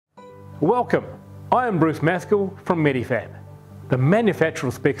Welcome, I am Bruce Mascull from Medifab, the manufacturer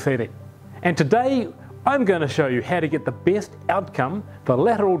of Spex seating, and today I'm going to show you how to get the best outcome for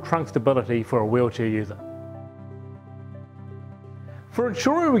lateral trunk stability for a wheelchair user. For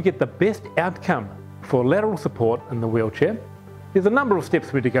ensuring we get the best outcome for lateral support in the wheelchair, there's a number of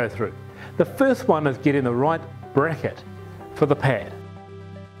steps we need to go through. The first one is getting the right bracket for the pad.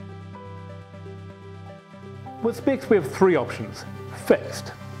 With Spex we have three options.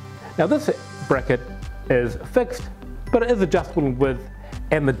 Fixed. Now this bracket is fixed, but it is adjustable in width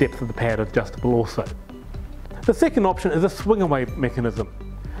and the depth of the pad is adjustable also. The second option is a swing away mechanism.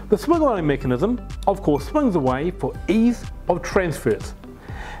 The swing away mechanism of course swings away for ease of transfers.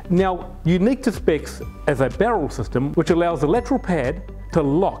 Now unique to Spex is a barrel system which allows the lateral pad to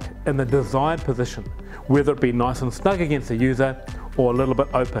lock in the desired position, whether it be nice and snug against the user or a little bit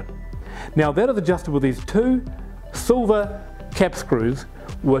open. Now that is adjusted with these two silver cap screws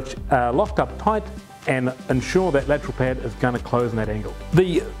which are locked up tight and ensure that lateral pad is going to close in that angle.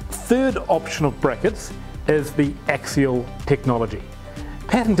 The third option of brackets is the axial technology.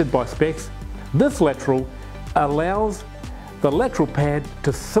 Patented by Spex, this lateral allows the lateral pad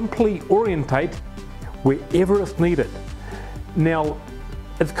to simply orientate wherever it's needed. Now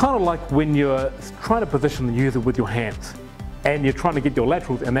it's kind of like when you're trying to position the user with your hands and you're trying to get your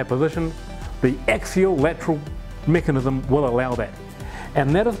laterals in that position, the axial lateral mechanism will allow that.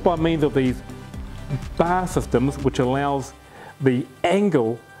 And that is by means of these bar systems which allows the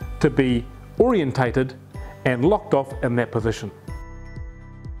angle to be orientated and locked off in that position.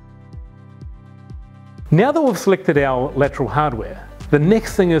 Now that we've selected our lateral hardware, the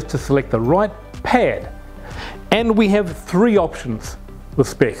next thing is to select the right pad. And we have three options with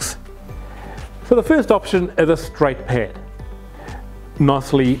Spex. So the first option is a straight pad.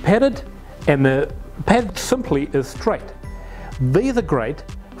 Nicely padded, and the pad simply is straight. These are great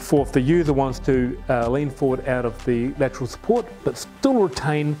for if the user wants to lean forward out of the lateral support but still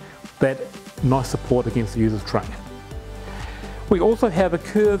retain that nice support against the user's trunk. We also have a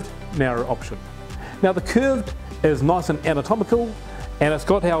curved narrow option. Now the curved is nice and anatomical and it's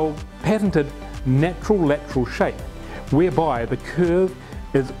got our patented natural lateral shape whereby the curve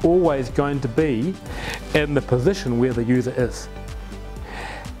is always going to be in the position where the user is.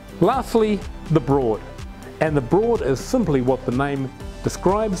 Lastly, the broad. And the broad is simply what the name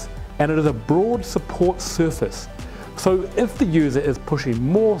describes, and it is a broad support surface. So if the user is pushing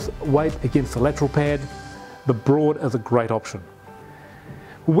more weight against the lateral pad, the broad is a great option.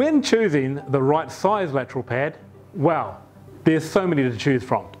 When choosing the right size lateral pad, wow, there's so many to choose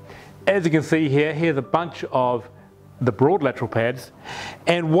from. As you can see here, here's a bunch of the broad lateral pads,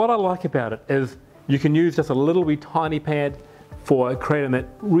 and what I like about it is you can use just a little wee tiny pad for creating that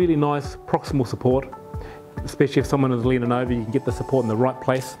really nice proximal support. Especially if someone is leaning over, you can get the support in the right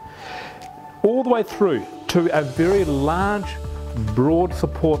place. All the way through to a very large, broad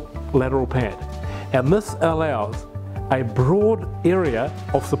support lateral pad. And this allows a broad area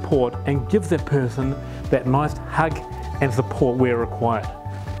of support and gives that person that nice hug and support where required.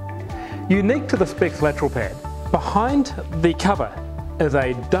 Unique to the Spex lateral pad, behind the cover is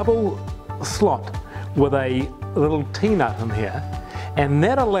a double slot with a little T-nut in here, and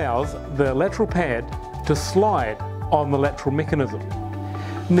that allows the lateral pad to slide on the lateral mechanism.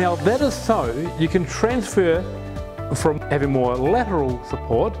 Now that is so you can transfer from having more lateral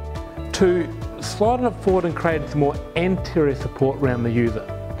support to sliding it forward and creating some more anterior support around the user.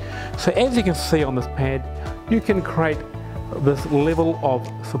 So as you can see on this pad, you can create this level of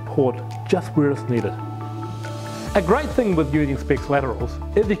support just where it's needed. A great thing with using Spex laterals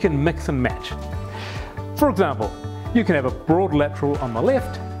is you can mix and match. For example, you can have a broad lateral on the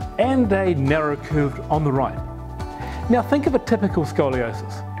left and a narrow curved on the right. Now think of a typical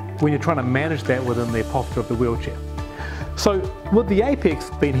scoliosis when you're trying to manage that within the posture of the wheelchair. So with the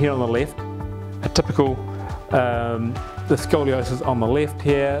apex being here on the left, a typical the scoliosis on the left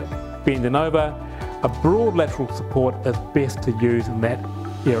here, bending over, a broad lateral support is best to use in that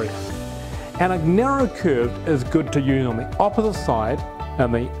area. And a narrow curved is good to use on the opposite side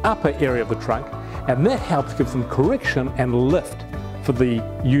and the upper area of the trunk, and that helps give some correction and lift for the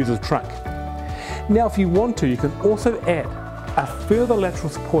user's trunk. Now if you want to, you can also add a further lateral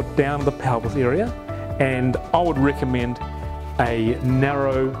support down the pelvis area, and I would recommend a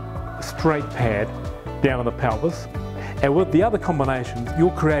narrow straight pad down on the pelvis. And with the other combinations,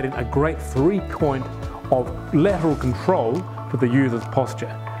 you're creating a great 3-point of lateral control for the user's posture,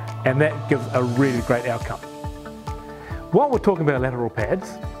 and that gives a really great outcome. While we're talking about lateral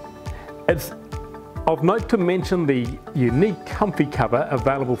pads, it's of note to mention the unique comfy cover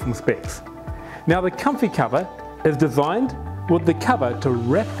available from Spex. Now the comfy cover is designed with the cover to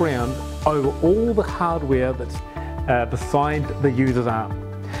wrap around over all the hardware that's beside the user's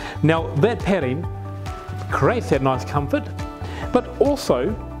arm. Now that padding creates that nice comfort, but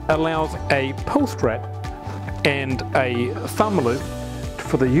also allows a pull strap and a thumb loop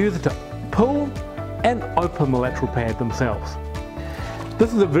for the user to pull and open the lateral pad themselves.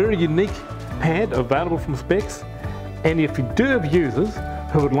 This is a very unique pad available from Spex, and if you do have users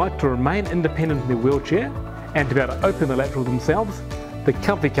who would like to remain independent in their wheelchair and to be able to open the lateral themselves, the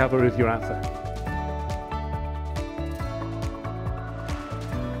comfy cover is your answer.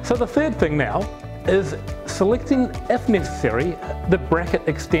 So the third thing now is selecting, if necessary, the bracket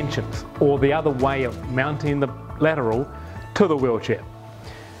extensions, or the other way of mounting the lateral to the wheelchair.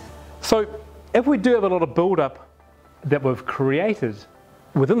 So if we do have a lot of build-up that we've created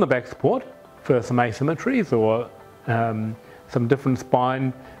within the back support for some asymmetries or some different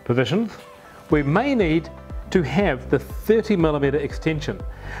spine positions, we may need to have the 30mm extension.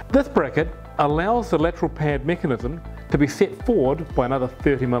 This bracket allows the lateral pad mechanism to be set forward by another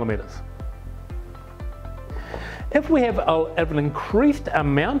 30mm. If we have an increased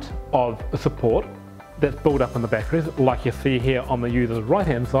amount of support that's built up in the backrest, like you see here on the user's right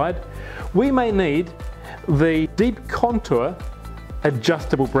hand side, we may need the deep contour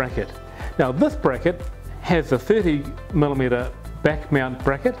adjustable bracket. Now this bracket has a 30mm back mount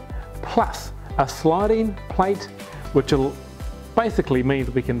bracket plus a sliding plate, which will basically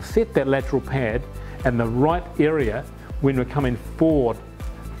means we can set that lateral pad in the right area when we're coming forward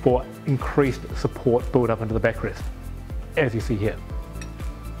for increased support build up into the backrest, as you see here.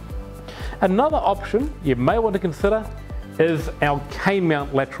 Another option you may want to consider is our cane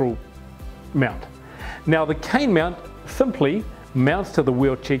mount lateral mount. Now the cane mount simply mounts to the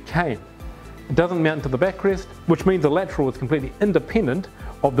wheelchair cane. It doesn't mount to the backrest, which means the lateral is completely independent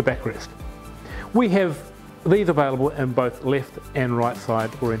of the backrest. We have these available in both left and right side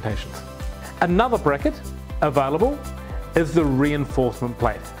orientations. Another bracket available is the reinforcement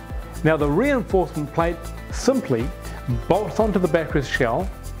plate. Now the reinforcement plate simply bolts onto the backrest shell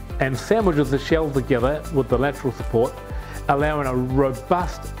and sandwiches the shell together with the lateral support, allowing a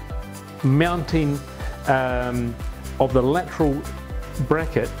robust mounting of the lateral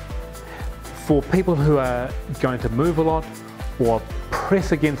bracket for people who are going to move a lot or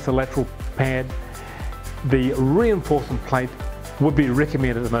press against the lateral pad. The reinforcement plate would be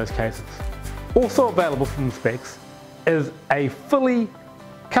recommended in those cases. Also available from Spex is a fully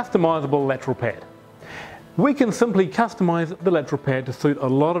customizable lateral pad. We can simply customize the lateral pad to suit a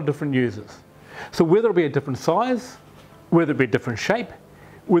lot of different users. So whether it be a different size, whether it be a different shape,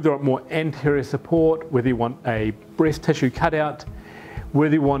 whether you want more anterior support, whether you want a breast tissue cutout,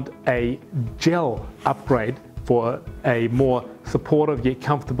 whether you want a gel upgrade for a more supportive yet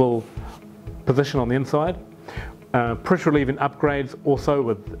comfortable position on the inside, pressure relieving upgrades also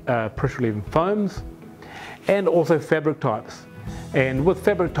with pressure relieving foams, and also fabric types. And with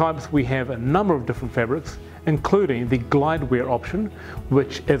fabric types we have a number of different fabrics, including the glide wear option,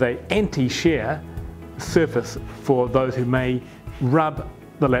 which is an anti-shear surface for those who may rub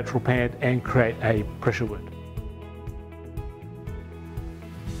the lateral pad and create a pressure wound.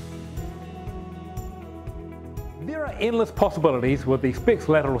 There are endless possibilities with the Spex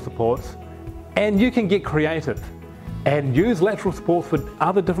lateral supports, and you can get creative and use lateral supports for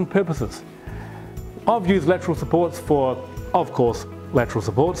other different purposes. I've used lateral supports for, of course, lateral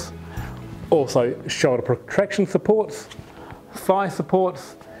supports, also shoulder protraction supports, thigh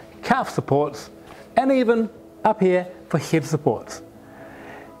supports, calf supports, and even up here for head supports.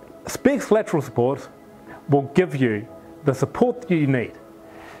 Spex lateral support will give you the support that you need.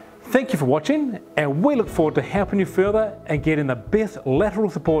 Thank you for watching, and we look forward to helping you further and getting the best lateral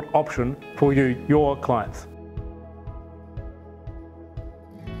support option for you, your clients.